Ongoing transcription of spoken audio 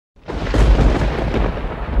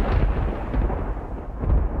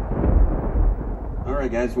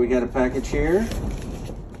right, guys, we got a package here.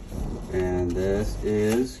 And this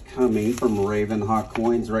is coming from RavenHawk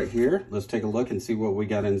Coins right here. Let's take a look and see what we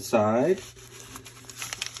got inside.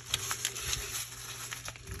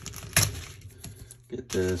 Get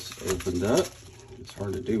this opened up. It's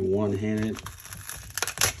hard to do one-handed.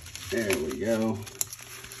 There we go.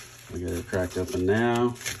 We got it cracked open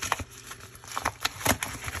now.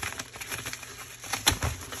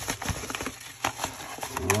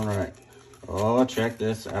 All right. Oh, check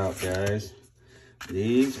this out, guys.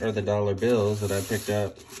 These are the dollar bills that I picked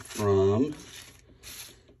up from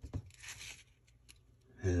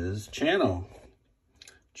his channel.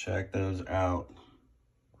 Check those out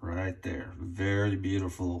right there. Very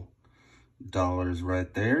beautiful dollars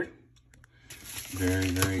right there. Very,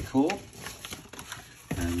 very cool.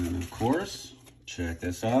 And then, of course, check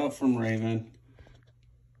this out from Raven.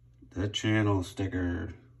 The channel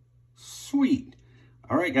sticker. Sweet.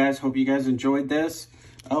 All right, guys. Hope you guys enjoyed this.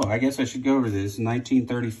 Oh, I guess I should go over this.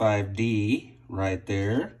 1935D right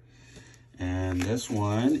there. And this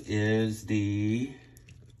one is the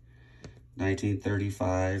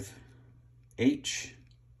 1935H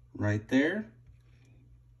right there.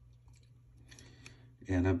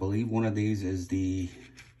 And I believe one of these is the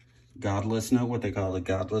Godless Note, what they call the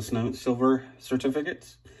Godless Note silver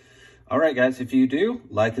certificates. All right, guys, if you do,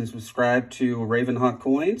 like and subscribe to RavenHawk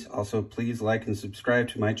Coins. Also, please like and subscribe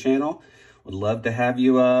to my channel. Would love to have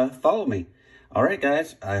you follow me. All right,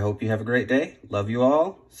 guys, I hope you have a great day. Love you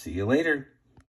all. See you later.